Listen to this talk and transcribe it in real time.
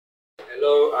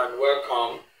Hello and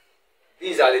welcome.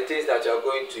 These are the things that you are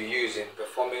going to use in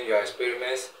performing your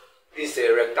experiments. This is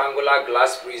a rectangular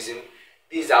glass prism.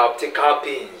 These are optical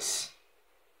pins.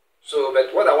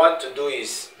 But what I want to do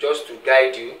is just to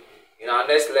guide you. In our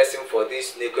next lesson for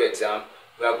this NECO exam,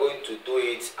 we are going to do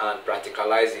it and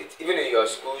practicalize it. Even in your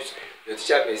schools, your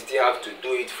teacher may still have to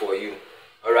do it for you.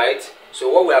 Alright?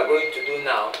 So what we are going to do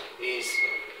now is,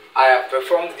 I have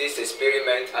performed this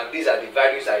experiment and these are the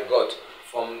values I got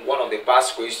from one of the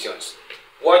past questions.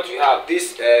 What you have,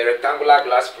 this rectangular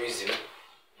glass prism,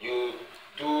 you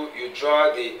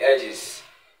draw the edges.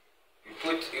 You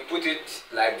put it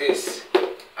like this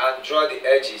and draw the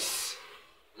edges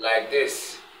like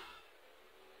this.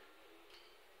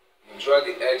 You draw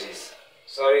the edges.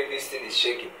 Sorry, this thing is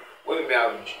shaking. When you may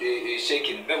have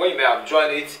when you may have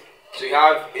drawn it, so you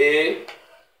have A,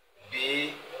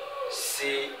 B,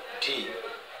 C, D.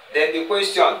 Then the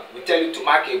question will tell you to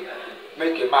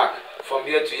make a mark from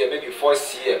here to here, maybe 4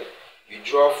 cm. You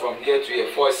draw from here to here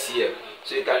 4 cm.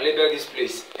 So you can label this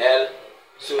place L.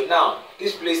 So now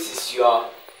this place is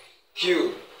your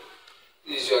Q.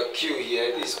 This is your Q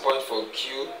here. This is point for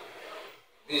Q.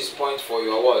 This is point for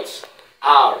your what?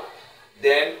 R.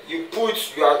 Then you put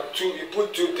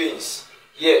two pins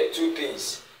here, 2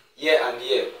 pins here and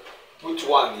here. Put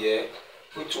one here.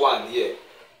 Put one here.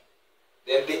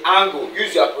 Then the angle,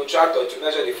 use your protractor to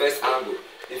measure the first angle.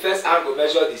 The first angle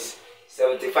measure is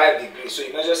 75 degrees. So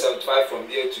you measure 75 from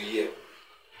here to here.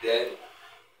 Then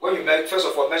when you first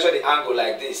of all measure the angle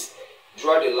like this,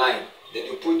 draw the line. Then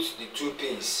you put the 2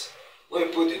 pins. When you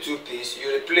put the 2 pins,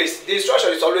 you replace. The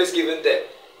instruction is always given there.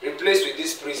 Replace with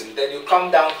this prism. Then you come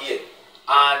down here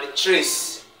and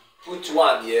trace. Put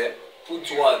one here. Put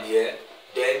one here.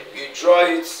 Then you draw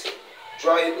it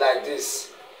like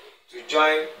this to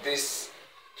join this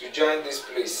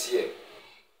place here.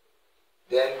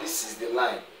 Then this is the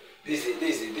line. This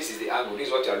is the angle. This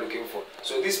is what you are looking for.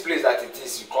 So this place that it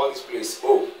is, you call this place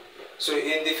O. So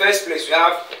in the first place we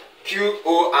have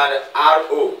QO and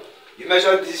RO. You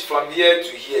measure this from here to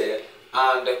here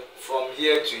and from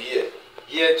here to here,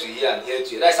 here to here and here to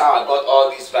here. That's how I got all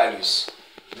these values.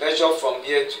 Measure from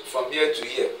here to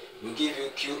here. We give you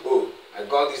QO. I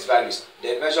got these values.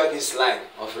 Then measure this line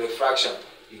of refraction.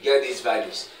 You get these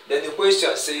values. Then the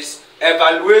question says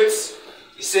evaluate.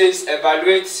 It says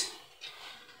evaluate.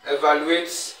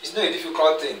 It's not a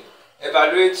difficult thing.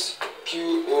 Evaluate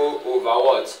QO over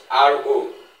what? RO.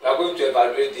 We are going to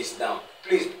evaluate this now.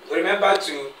 Please remember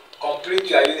to complete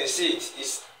your unit. See, it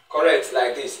is correct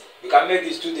like this. You can make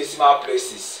these 2 decimal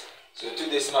places. So 2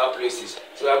 decimal places.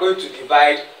 So we are going to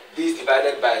divide this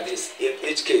divided by this in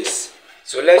each case.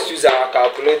 So let's use our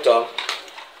calculator.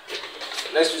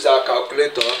 Let's use our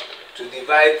calculator to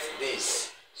divide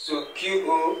this. So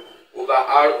QO over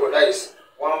RO, that is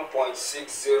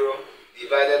 1.60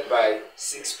 divided by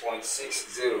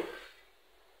 6.60.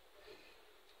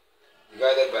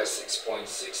 Divided by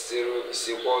 6.60 is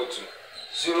equal to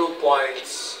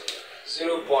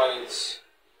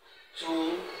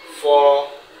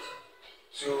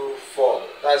 0.2424.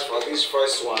 That's for this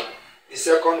first one. The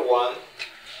second one,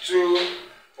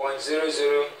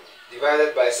 2.00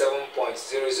 divided by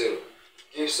 7.00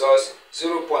 gives us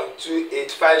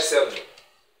 0.2857.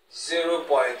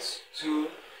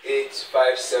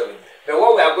 0.2857. But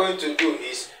what we are going to do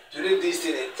is to leave this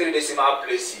thing in 3 decimal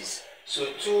places. So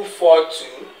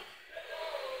 242,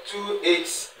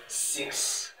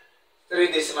 286,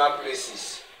 3 decimal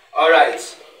places.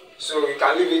 Alright. So you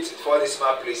can leave it in 4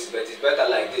 decimal places, but it's better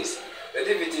like this. But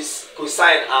if it is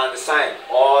cosine and sine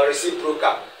or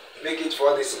reciprocal, make it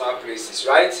 4 decimal places,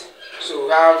 right? So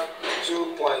we have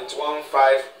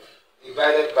 2.15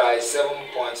 divided by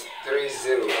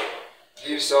 7.30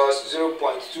 gives us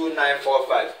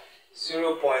 0.2945.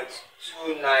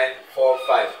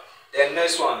 0.2945. Then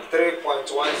next one,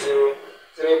 3.10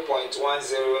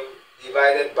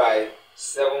 divided by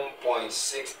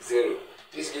 7.60.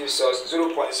 This gives us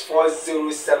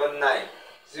 0.4079.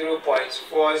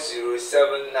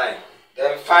 0.4079.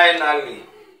 Then finally,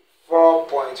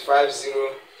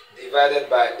 4.50 divided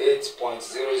by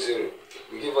 8.00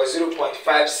 will give us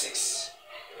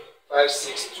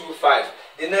 0.5625.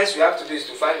 The next we have to do is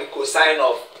to find the cosine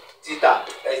of theta.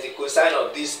 That is the cosine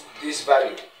of this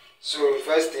value. So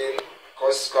first thing,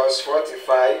 cos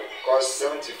 45, cos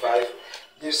 75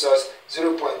 gives us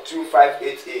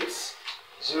 0.2588.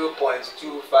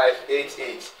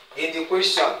 0.2588. In the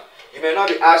question, you may not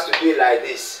be asked to do it like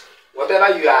this. Whatever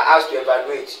you are asked to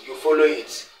evaluate, you follow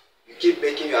it. You keep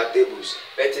making your tables.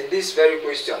 But in this very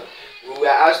question, we were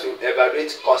asked to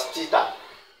evaluate cos theta.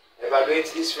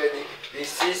 Evaluate this very, the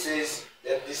C says,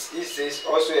 then this E says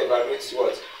also evaluates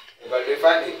what?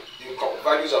 Find the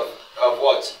values of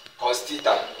what? Cos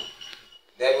theta.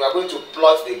 Then we are going to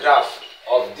plot the graph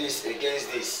of this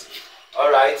against this.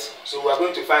 Alright, so we are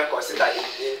going to find cos theta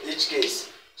in each case.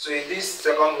 So in this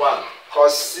second one,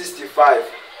 cos 65,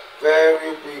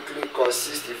 very quickly, cos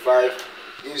 65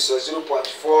 gives us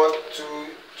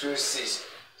 0.4226.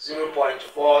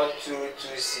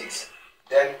 0.4226.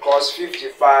 Then cos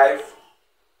 55,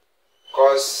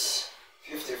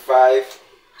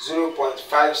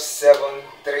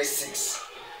 0.5736.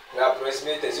 We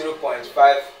approximated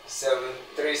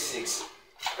 0.5736.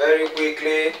 Very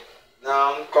quickly,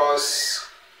 now cos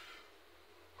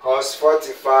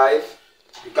 45.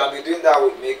 You can be doing that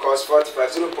with me. Cos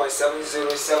 45,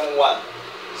 0.7071.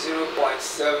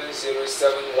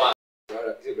 0.7071.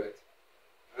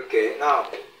 Okay, now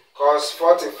cos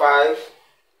 45,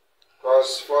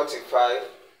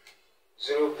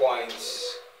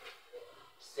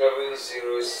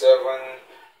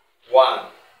 0.7071.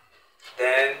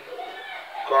 Then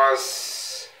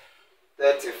cos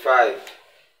 35,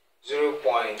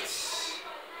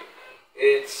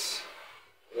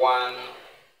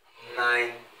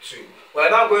 0.8192. We are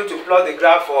now going to plot the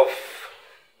graph of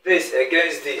this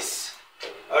against this.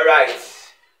 Alright,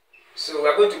 so we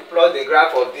are going to plot the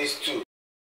graph of these two.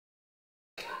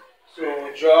 So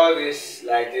we'll draw this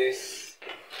like this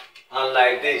and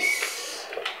like this.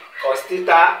 Cos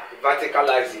theta vertical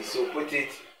axis, so put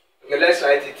it, okay, let's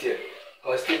write it here.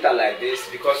 Cos theta like this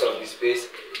because of the space.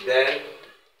 Then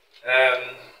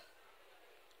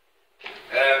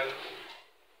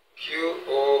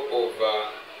QO over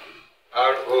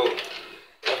RO.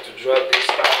 I have to draw this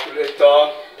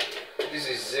calculator. This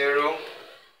is 0.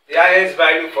 The highest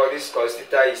value for this cos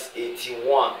theta is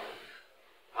 81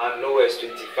 and lowest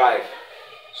 25.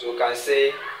 So we can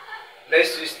say,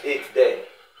 let's use 8 there.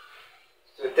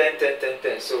 So 10, 10, 10,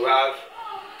 10. So we have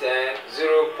 10,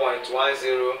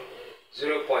 0.10,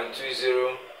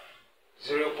 0.20, 0.30,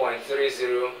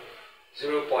 0.40,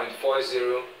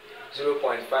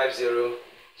 0.50,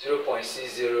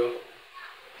 0.60,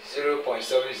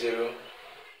 0.70,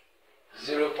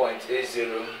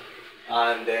 0.80,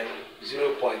 and then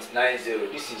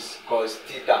 0.90. This is cos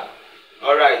theta.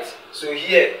 Alright, so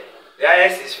here the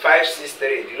highest is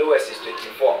 563, the lowest is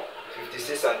 24,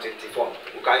 56 and 24.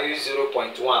 We can use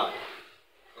 0.1.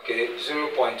 Okay,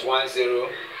 0.10,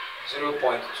 0.20,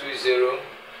 0.30,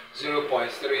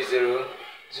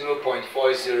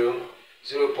 0.40,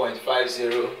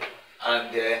 0.50,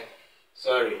 and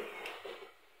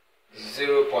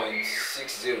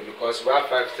 0.60 because we have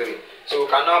 53. So we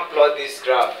can now plot this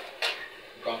graph.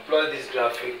 You can plot this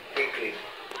graph quickly.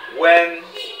 When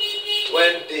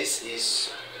this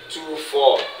is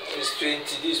 24, this is 20,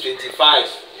 this is 25,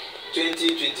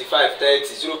 20, 25, 30,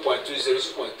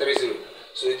 0.20, 0.30.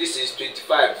 So this is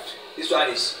 25. This one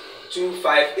is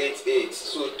 2588.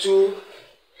 So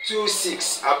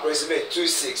 226, approximate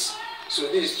 26. So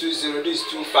this is 20, this is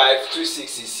 25,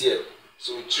 26 is here.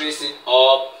 So we trace it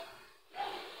up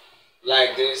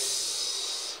like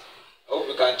this. I hope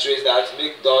you can trace that.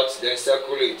 Make dots, then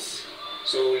circle it.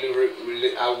 So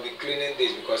I will be cleaning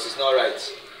this because it's not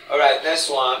right. Alright, next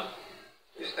one.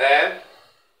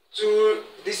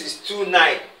 This is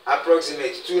 29,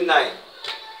 approximate 29.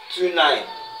 29.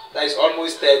 That is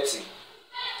almost 30.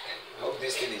 I hope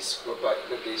this thing is proper.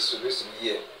 Okay, it's supposed to be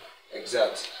here.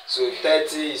 Exact. So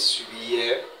 30 should be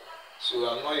here. So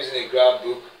I'm not using a graph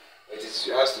book, but it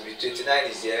has to be 29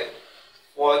 is here.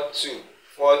 42,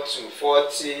 42,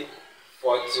 40,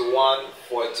 41,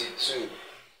 42.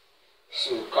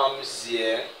 So comes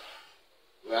here.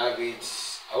 We have it.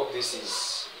 I hope this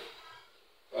is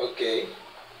okay.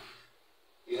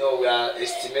 You know, we are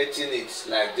estimating it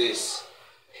like this.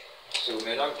 So we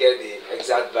may not get the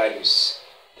exact values.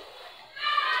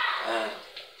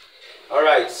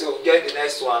 Alright, so get the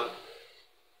next one.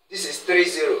 This is 30.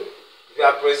 If we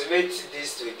approximate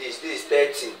this to this is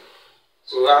 30.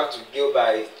 So we have to go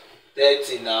by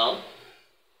 30 now.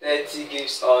 30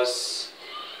 gives us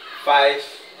 5,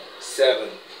 7,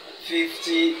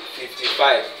 50,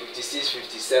 55, 56,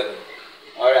 57.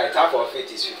 Alright, half of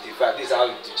it is 55. This is how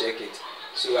to check it.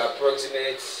 So we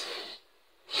approximate,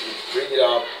 bring it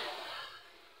up.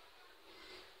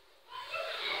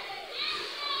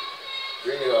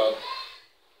 Bring it up.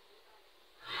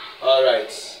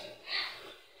 Alright.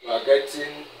 We are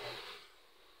getting,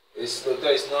 it's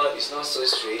not so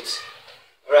straight.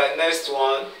 Alright, next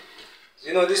one.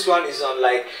 You know, this one is on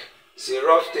like, it's a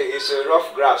rough thing, it's a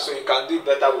rough graph, so you can do it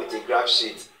better with a graph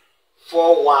sheet.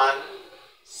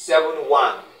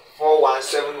 4171.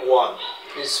 4171.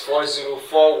 This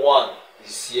 4041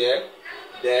 is here.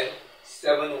 Then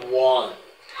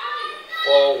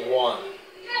 7141.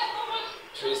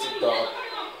 trace it up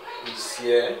is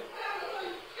here.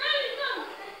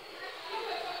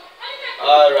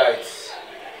 Alright,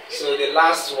 so the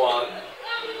last one,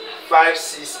 5,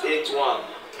 6, 8, 1,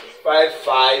 5,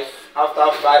 5,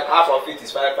 after 5, half of it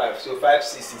is 5, 5, so 5,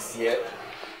 6 is here,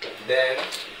 then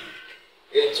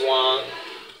 8, 1,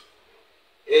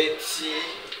 80,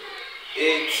 80,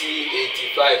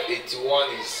 85, 81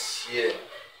 is here,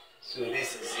 so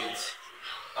this is it.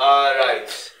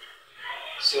 Alright,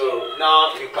 so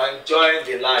now you can join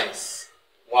the lines.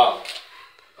 Wow,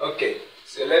 okay,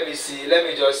 so let me see, let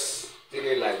me just take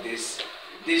it like this.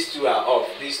 These two are off,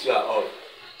 these two are off.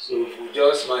 So if we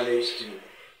just manage to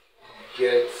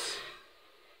get,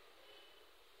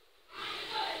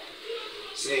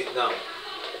 see it now.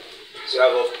 So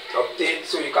I've obtained,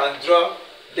 so you can draw,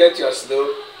 get your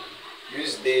slope,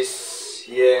 use this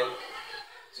here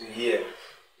to here,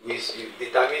 which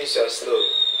determines your slope.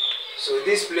 So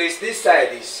this place, this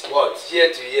side is what? Here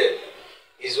to here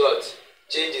is what?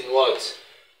 Changing what?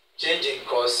 Changing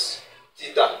cos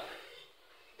theta.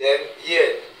 Then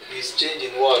here is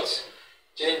changing what?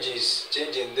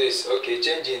 Changing this. Okay,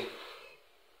 changing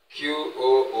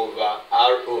QO over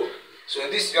RO. So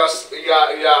this your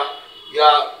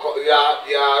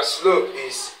slope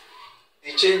is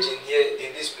the changing here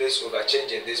in this place over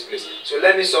changing this place. So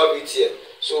let me solve it here.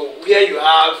 So where you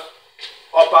have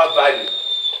upper value,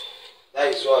 that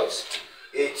is what?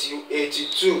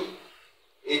 82.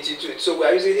 So we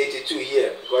are using 82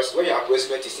 here because when your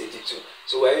approximate is 82.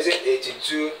 So we are using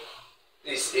 82.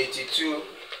 This 82.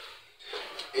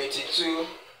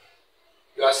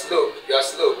 Your slope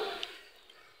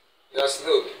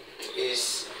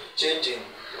is changing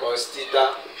cos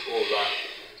theta over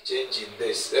changing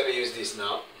this. Let me use this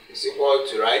now. It's equal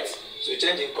to, right? So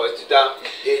changing cos theta,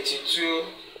 82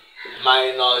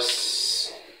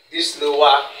 minus this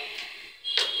lower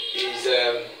is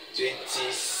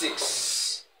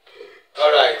 26.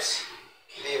 Alright,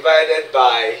 divided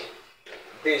by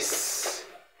this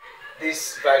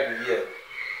value here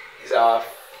is our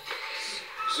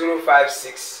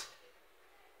 0.56.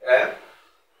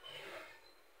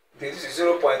 This is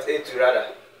 0.82 rather.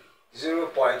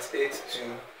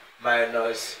 0.82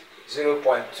 minus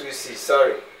 0.26,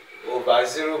 sorry, over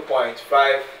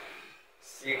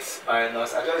 0.56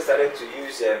 minus, I just started to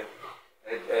use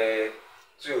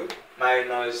 2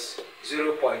 minus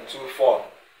 0.24.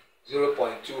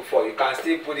 0.24. You can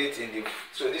still put it in the,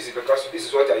 so this is because this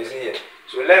is what you are using here.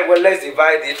 So let's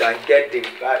divide it and get the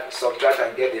subtract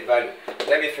and get the value.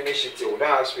 Let me finish it here. We don't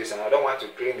have space and I don't want to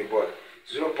clean the board.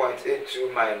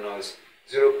 0.82 minus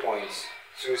 0.26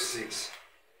 is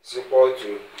equal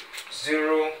to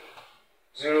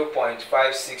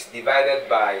 0.56 divided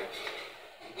by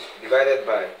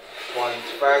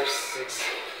 0.56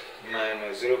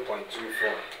 minus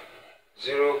 0.24,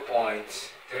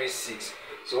 0.36.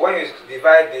 So when you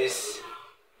divide this,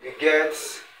 you get,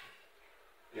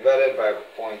 divided by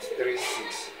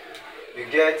 0.36, you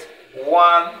get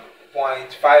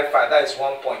 1.55, that is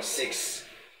 1.6.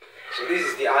 So this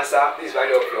is the answer, this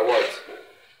value of your what?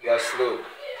 Your slope,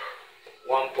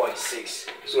 1.6.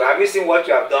 So have you seen what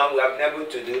you have done, we have been able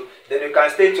to do? Then you can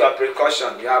state your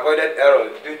precaution, you avoided error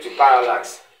due to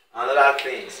parallax and other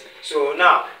things. So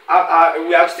now,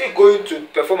 we are still going to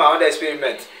perform another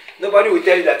experiment. Nobody will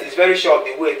tell you that it's very short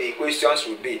the way the equations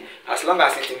will be, as long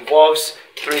as it involves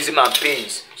prism and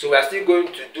pins. So we are still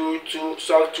going to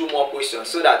solve 2 more questions,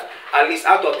 so that at least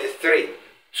out of the 3,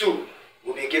 2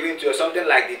 will be given to you, something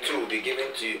like the 2 will be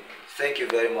given to you. Thank you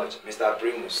very much, Mr.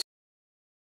 Primus.